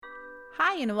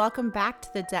Hi, and welcome back to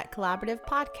the Debt Collaborative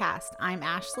podcast. I'm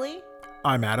Ashley,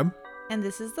 I'm Adam. and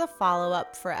this is the follow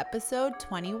up for episode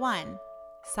 21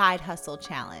 Side Hustle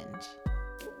Challenge.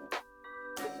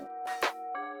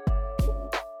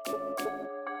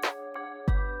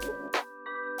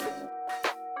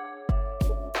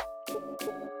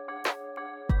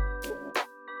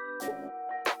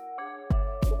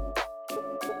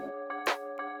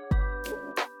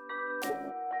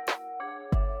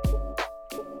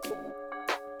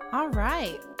 All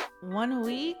right, 1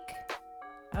 week.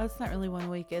 Oh, it's not really 1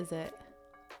 week, is it?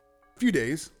 Few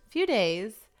days. Few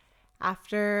days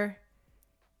after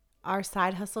our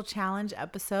Side Hustle Challenge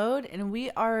episode, and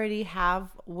we already have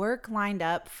work lined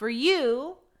up for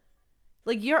you.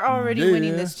 Like, you're already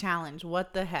winning this challenge.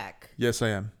 What the heck? Yes, I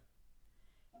am.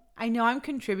 I know I'm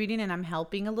contributing and I'm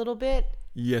helping a little bit,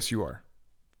 Yes, you are.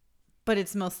 but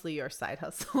it's mostly your side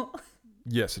hustle.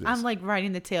 Yes, it is. I'm like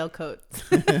riding the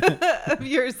tailcoats of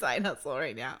your side hustle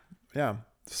right now. Yeah.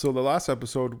 So the last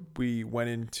episode, we went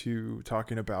into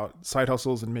talking about side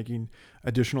hustles and making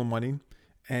additional money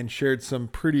and shared some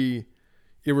pretty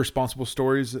irresponsible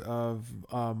stories of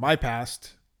my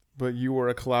past, but you were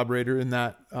a collaborator in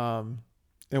that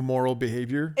immoral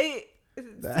behavior.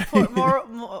 Support,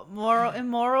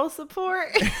 immoral support.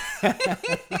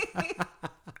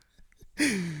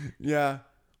 Yeah.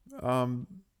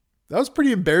 That was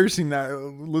pretty embarrassing that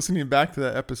listening back to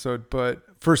that episode, but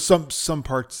for some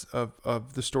parts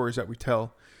of the stories that we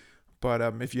tell. But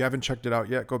if you haven't checked it out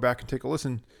yet, go back and take a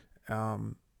listen.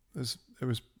 It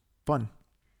was fun.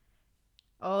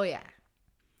 Oh yeah.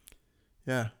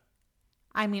 Yeah.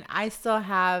 I mean, I still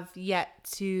have yet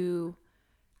to.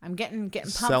 I'm getting pumped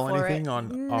Sell for anything it.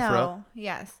 on No, OfferUp?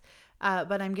 yes,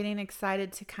 but I'm getting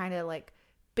excited to kind of like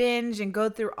binge and go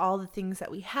through all the things that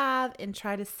we have and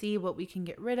try to see what we can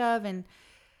get rid of. And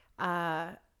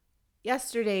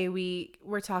yesterday we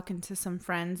were talking to some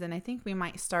friends, and I think we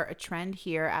might start a trend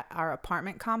here at our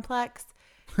apartment complex.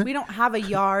 We don't have a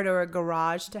yard or a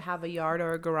garage to have a yard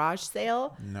or a garage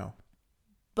sale, No.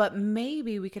 but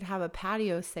maybe we could have a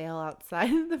patio sale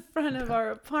outside the front of our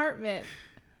apartment.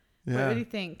 Yeah. What do you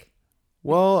think?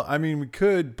 Well, I mean, we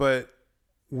could, but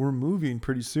we're moving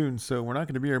pretty soon, so we're not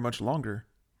going to be here much longer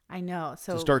I know.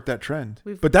 So to start that trend.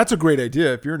 we've- But that's a great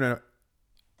idea. If you're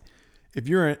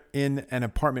in an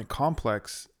apartment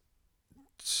complex,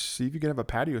 see if you can have a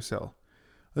patio sale.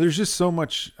 There's just so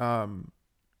much.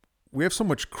 We have so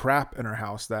much crap in our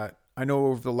house that I know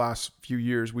over the last few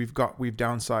years we've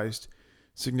downsized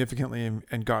significantly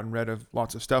and gotten rid of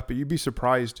lots of stuff. But you'd be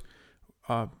surprised.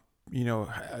 A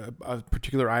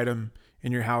particular item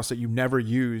in your house that you never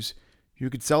use, you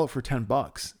could sell it for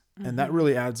 $10, and that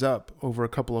really adds up over a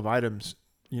couple of items.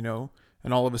 And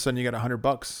all of a sudden you got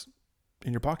 $100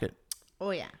 in your pocket. Oh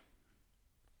yeah.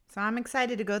 So I'm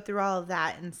excited to go through all of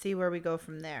that and see where we go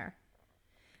from there.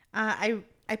 I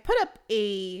put up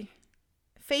a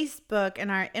Facebook in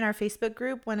our Facebook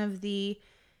group. One of the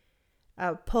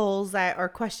polls or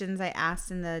questions I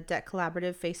asked in the Debt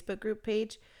Collaborative Facebook group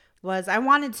page was we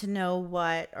wanted to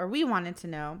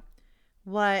know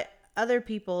what other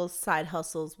people's side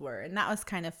hustles were, and that was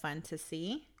kind of fun to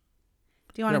see.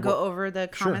 Do you want to go over the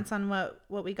comments on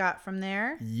what we got from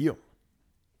there? Yeah.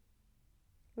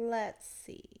 Let's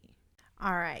see.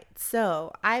 All right.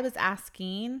 So I was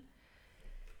asking,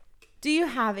 do you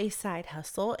have a side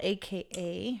hustle,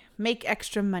 aka make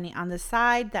extra money on the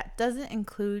side that doesn't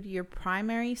include your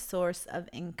primary source of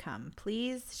income?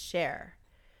 Please share.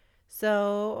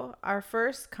 So our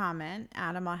first comment,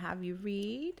 Adam, I'll have you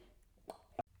read.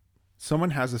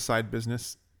 Someone has a side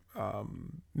business,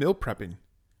 meal prepping.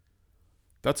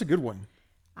 That's a good one.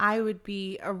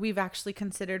 We've actually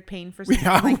considered paying for something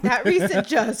like that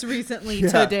recently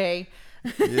today.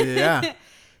 Yeah.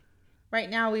 Right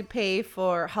now we pay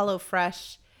for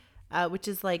HelloFresh, which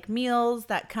is like meals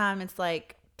that come. It's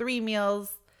like 3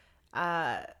 meals.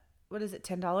 What is it?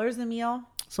 $10 a meal?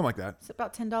 Something like that. It's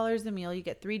about $10 a meal. You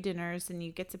get 3 dinners and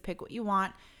you get to pick what you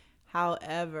want.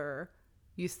 However,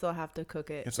 you still have to cook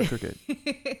it. It's a cook it.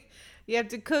 You have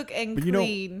to cook and But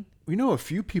clean. We know a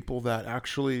few people that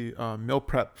actually meal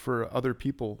prep for other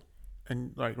people.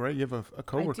 And right? You have a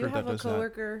coworker that does that. I do have a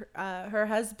coworker. Her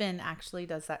husband actually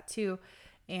does that too.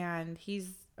 And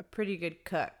he's a pretty good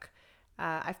cook.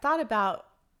 I've thought about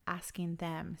asking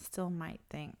them. Still might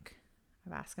think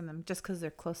of asking them just because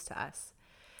they're close to us.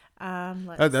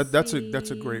 That's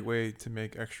a great way to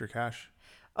make extra cash.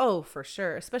 Oh, for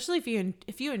sure. Especially if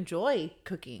you enjoy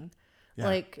cooking. Yeah.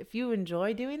 Like if you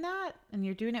enjoy doing that and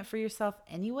you're doing it for yourself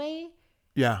anyway.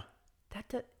 Yeah.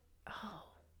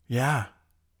 Yeah.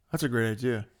 That's a great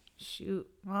idea. Shoot.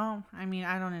 Well, I mean,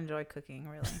 I don't enjoy cooking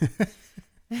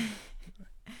really.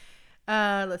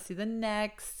 Let's see. The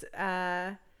next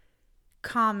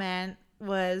comment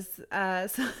was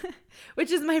which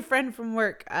is my friend from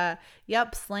work.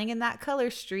 Yep, slanging that Color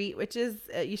Street, which is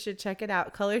you should check it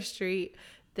out. Color Street.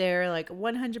 They're like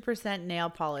 100% nail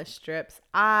polish strips.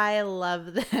 I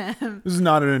love them. This is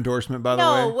not an endorsement, by the way.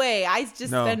 No way. I just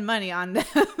spend money on them.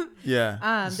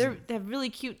 Yeah. They have really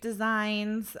cute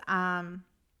designs. And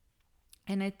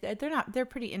they're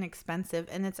pretty inexpensive,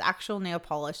 and it's actual nail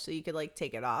polish, so you could like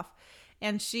take it off.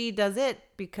 And she does it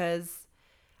because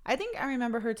I think I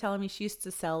remember her telling me she used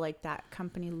to sell like that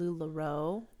company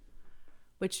LuLaRoe,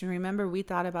 which remember we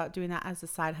thought about doing that as a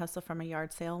side hustle from a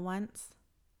yard sale once.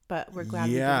 But we're glad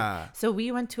we didn't. So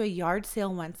we went to a yard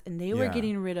sale once, and they were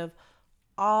getting rid of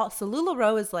all. So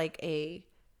LuLaRoe is like a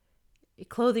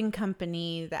clothing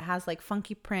company that has like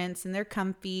funky prints, and they're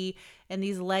comfy. And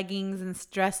these leggings and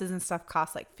dresses and stuff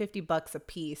cost like $50 a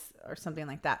piece or something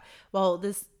like that. Well,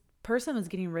 this person was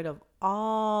getting rid of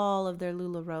all of their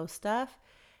LuLaRoe stuff,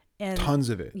 and tons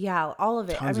of it. Yeah, all of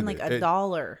it. I mean, like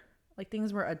 $1. Like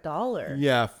things were $1.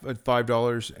 Yeah, at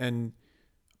 $5, and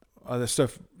the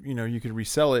stuff, you could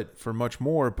resell it for much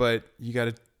more, but you got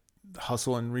to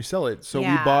hustle and resell it. So we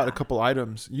bought a couple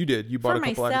items. You bought for a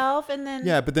couple myself, items. And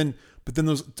then but then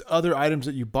those other items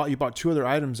that you bought 2 other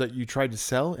items that you tried to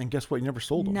sell, and guess what? You never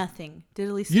sold them. Nothing.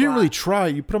 Diddly squat. You didn't really try.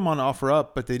 You put them on offer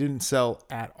up, but they didn't sell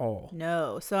at all.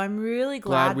 No. So I'm really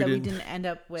glad that we didn't end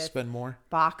up with spend more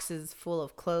boxes full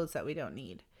of clothes that we don't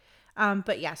need.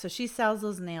 But yeah, so she sells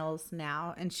those nails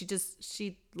now, and she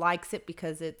likes it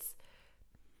because it's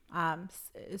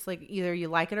like either you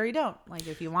like it or you don't. Like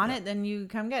if you want it, then you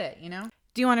come get it,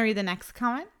 Do you want to read the next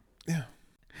comment? Yeah.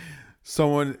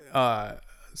 Someone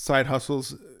side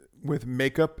hustles with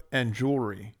makeup and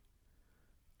jewelry.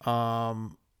 Farmazi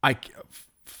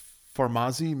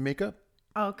makeup.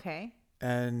 Okay.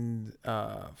 And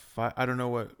I don't know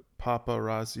what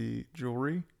paparazzi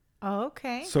jewelry. Oh,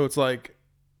 okay. So it's like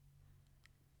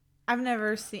I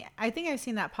think I've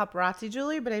seen that paparazzi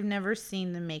jewelry, but I've never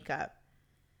seen the makeup.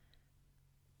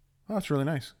 Oh, that's really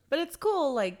nice. But it's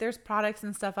cool. Like there's products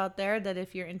and stuff out there that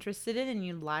if you're interested in and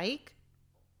you like,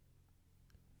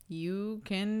 you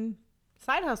can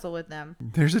side hustle with them.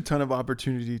 There's a ton of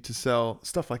opportunity to sell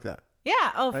stuff like that.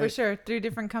 Yeah. Oh, right? For sure. Through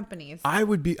different companies. I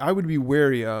would be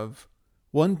wary of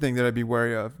one thing that I'd be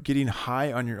wary of getting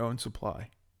high on your own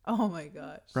supply. Oh my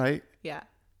gosh. Right? Yeah.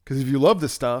 Because if you love the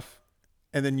stuff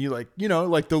and then you like the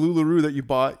LuLaRoe that you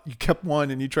bought, you kept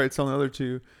one and you tried selling the other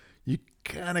 2, you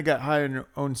kind of got high on your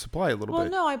own supply a little bit. Well,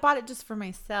 no, I bought it just for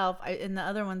myself. And the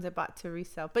other ones I bought to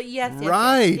resell. But yes.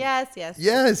 Right.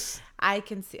 Yes. I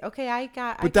can see. Okay,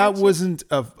 But that wasn't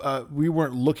we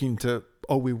weren't looking to.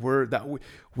 Oh, we were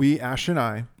we Ash and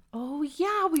I. Oh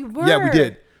yeah, we were. Yeah, we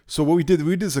did. So what we did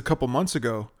this a couple months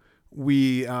ago.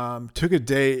 We took a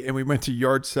day and we went to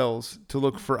yard sales to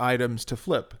look for items to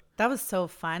flip. That was so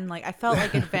fun. Like I felt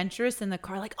like adventurous in the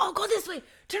car. Like, oh, go this way,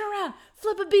 turn around,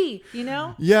 flip a bee.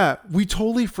 Yeah, we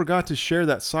totally forgot to share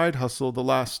that side hustle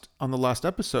on the last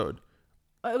episode.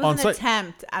 It was an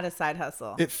attempt at a side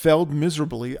hustle. It failed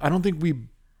miserably. I don't think we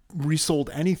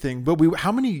resold anything. But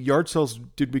how many yard sales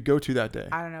did we go to that day?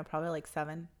 I don't know, probably like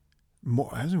 7. More,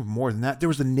 I think more than that. There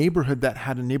was a neighborhood that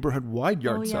had a neighborhood-wide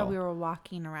yard sale. Oh, yeah, we were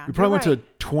walking around. We probably went to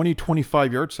 20,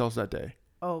 25 yard sales that day.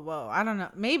 Oh, whoa. I don't know.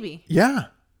 Maybe. Yeah.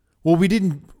 Well, we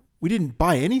didn't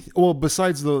buy anything. Well,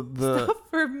 besides the stuff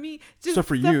for me. Just stuff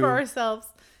for you. For ourselves.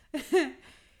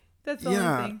 That's the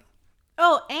only thing.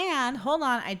 Oh, and hold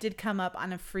on. I did come up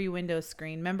on a free window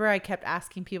screen. Remember I kept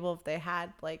asking people if they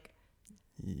had like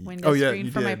window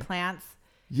screen for my plants?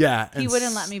 Yeah. He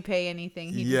wouldn't let me pay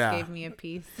anything. He just gave me a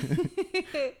piece.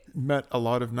 Met a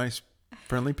lot of nice,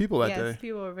 friendly people that day. Yes,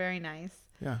 people were very nice.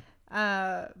 Yeah.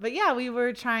 But yeah, we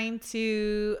were trying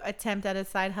to attempt at a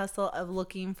side hustle of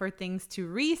looking for things to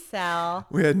resell.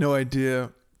 We had no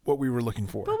idea what we were looking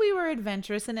for. But we were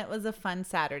adventurous and it was a fun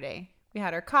Saturday. We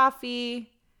had our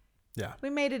coffee. Yeah. We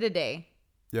made it a day.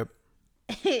 Yep.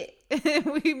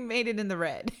 We made it in the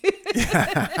red.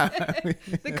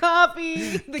 The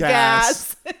coffee, the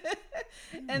gas.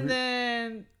 And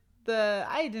then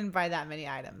I didn't buy that many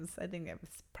items. I think I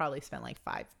probably spent like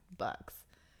 $5.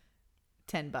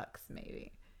 $10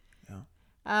 maybe.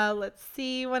 Yeah. Let's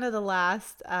see. One of the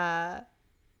last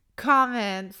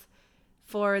comments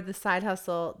for the side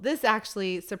hustle. This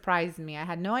actually surprised me. I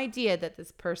had no idea that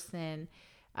this person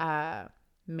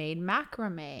made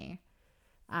macrame.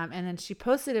 And then she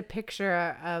posted a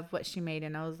picture of what she made,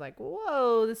 and I was like,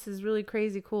 whoa, this is really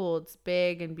crazy cool. It's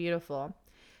big and beautiful.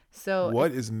 So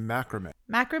what is macrame?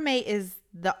 Macrame is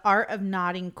the art of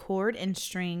knotting cord and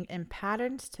string in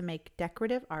patterns to make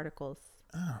decorative articles.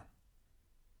 Oh.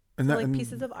 And so like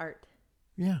pieces of art.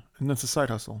 Yeah. And that's a side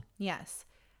hustle. Yes.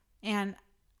 And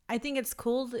I think it's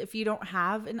cool if you don't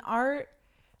have an art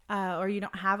or you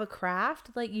don't have a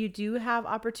craft, like you do have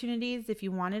opportunities if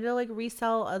you wanted to like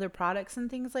resell other products and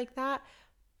things like that.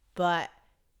 But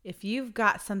if you've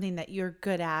got something that you're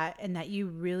good at and that you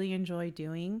really enjoy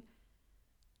doing,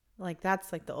 like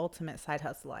that's like the ultimate side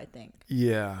hustle, I think.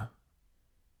 Yeah.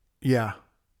 Yeah.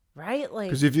 Right? Like,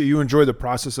 Because if you enjoy the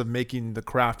process of making the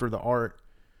craft or the art,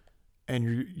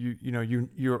 and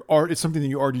your art is something that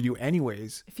you already do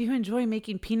anyways. if you enjoy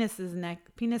making penis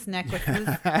necklaces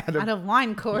out of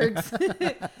wine cords,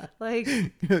 like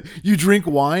You drink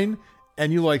wine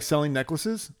and you like selling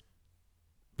necklaces,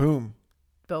 boom.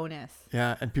 bonus.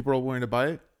 Yeah, and people are willing to buy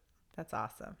it. That's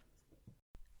awesome.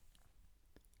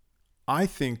 I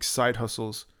think side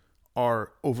hustles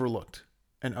are overlooked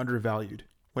and undervalued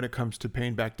when it comes to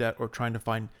paying back debt or trying to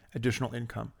find additional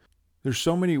income. There's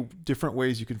so many different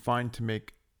ways you can find to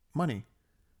make money,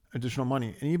 additional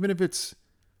money. And even if it's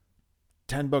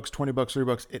 $10, $20,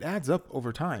 $30, it adds up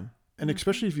over time. And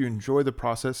especially if you enjoy the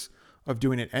process of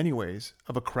doing it anyways,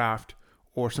 of a craft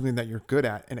or something that you're good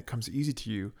at and it comes easy to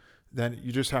you, then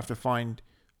you just have to find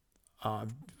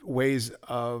ways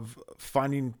of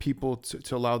finding people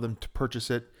to allow them to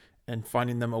purchase it and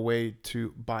finding them a way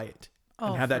to buy it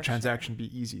and have that for transaction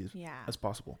be easy as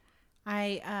possible.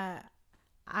 I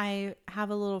have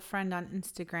a little friend on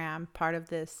Instagram, part of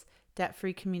this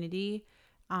debt-free community,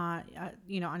 on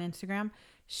Instagram.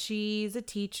 She's a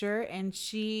teacher and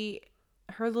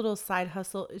her little side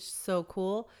hustle is so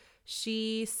cool.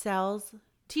 She sells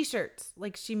t-shirts.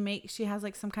 Like she has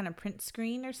like some kind of print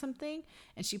screen or something,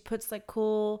 and she puts like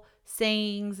cool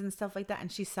sayings and stuff like that,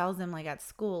 and she sells them like at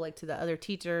school, like to the other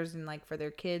teachers and like for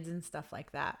their kids and stuff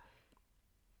like that.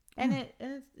 And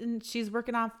and she's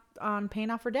working on paying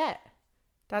off her debt.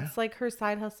 That's like her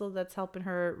side hustle that's helping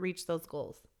her reach those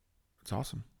goals. That's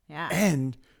awesome. Yeah.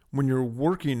 And when you're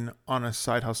working on a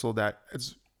side hustle that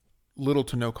is little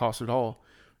to no cost at all,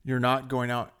 you're not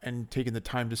going out and taking the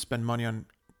time to spend money on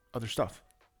other stuff.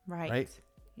 Right?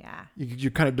 Yeah.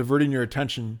 You're kind of diverting your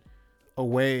attention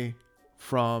away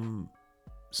from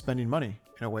spending money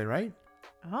in a way, right?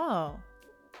 Oh,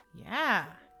 yeah.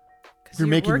 If you're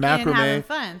making working and having macrame,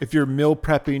 fun. if you're meal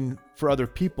prepping for other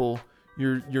people,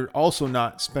 you're also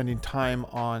not spending time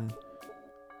on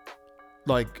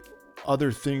like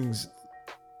other things.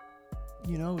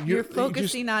 You're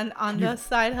focusing on the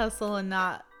side hustle and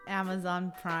not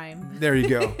Amazon Prime. There you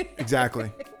go.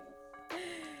 Exactly.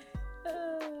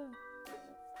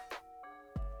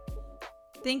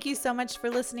 Thank you so much for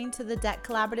listening to the Debt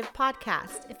Collaborative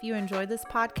podcast. If you enjoy this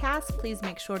podcast, please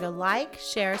make sure to like,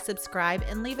 share, subscribe,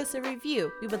 and leave us a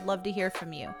review. We would love to hear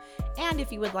from you. And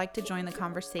if you would like to join the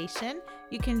conversation,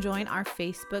 you can join our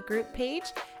Facebook group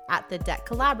page at the Debt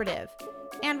Collaborative.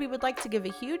 And we would like to give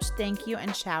a huge thank you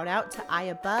and shout out to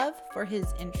iAbove for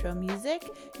his intro music.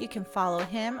 You can follow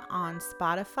him on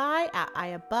Spotify at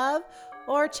iAbove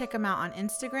or check him out on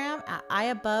Instagram at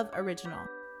iAboveOriginal.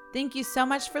 Thank you so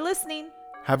much for listening.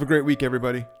 Have a great week,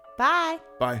 everybody. Bye.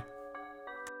 Bye.